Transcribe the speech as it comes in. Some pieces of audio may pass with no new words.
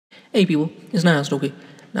Hey people, it's Niles. Okay.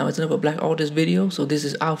 Now it's another black artist video. So this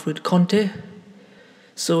is Alfred Conteh.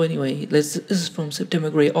 So anyway, this is from September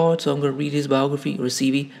Grey Art, so I'm going to read his biography, or his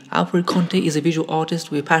CV. Alfred Conteh is a visual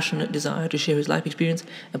artist with a passionate desire to share his life experience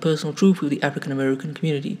and personal truth with the African American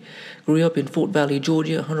community. Grew up in Fort Valley,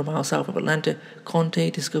 Georgia, 100 miles south of Atlanta,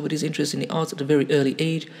 Conteh discovered his interest in the arts at a very early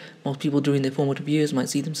age. Most people during their formative years might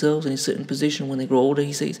see themselves in a certain position when they grow older,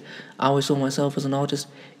 he says. I always saw myself as an artist.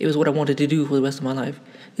 It was what I wanted to do for the rest of my life.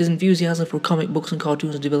 His enthusiasm for comic books and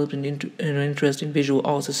cartoons developed an interest in visual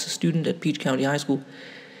arts as a student at Peach County High School.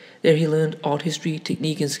 There he learned art history,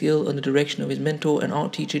 technique, and skill under the direction of his mentor and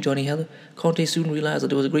art teacher, Johnny Heller. Conteh soon realized that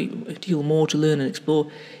there was a great deal more to learn and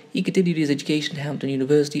explore. He continued his education at Hampton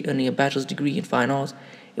University, earning a bachelor's degree in fine arts.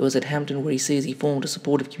 It was at Hampton where he says he formed a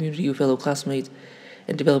supportive community with fellow classmates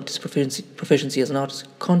and developed his proficiency as an artist.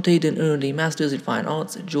 Conteh then earned a master's in fine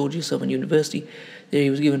arts at Georgia Southern University. There he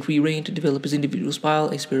was given free rein to develop his individual style,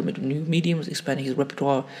 experiment with new mediums, expanding his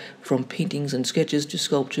repertoire from paintings and sketches to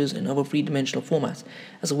sculptures and other three-dimensional formats.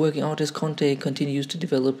 As a working artist, Conteh continues to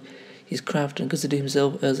develop his craft and consider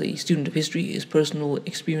himself as a student of history. His personal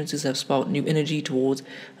experiences have sparked new energy towards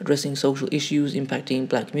addressing social issues impacting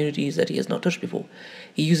black communities that he has not touched before.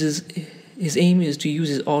 His aim is to use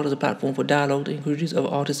his art as a platform for dialogue that encourages other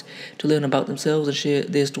artists to learn about themselves and share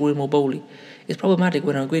their story more boldly. It's problematic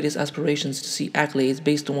when our greatest aspirations to see accolades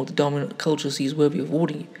based on what the dominant culture sees worthy of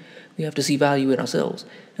awarding you. We have to see value in ourselves.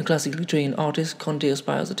 A classically trained artist, Conteh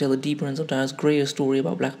aspires to tell a deeper and sometimes grayer story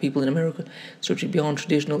about black people in America, stretching beyond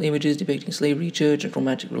traditional images depicting slavery, church, and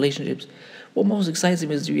romantic relationships. What most excites him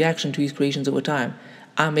is the reaction to his creations over time.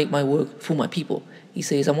 I make my work for my people. He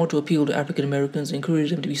says, I want to appeal to African Americans and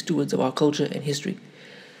encourage them to be stewards of our culture and history.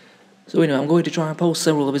 So anyway, I'm going to try and post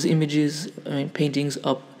several of his paintings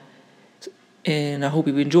up, and I hope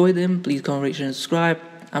you enjoyed them. Please comment, rate, share, and subscribe.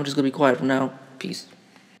 I'm just going to be quiet for now. Peace.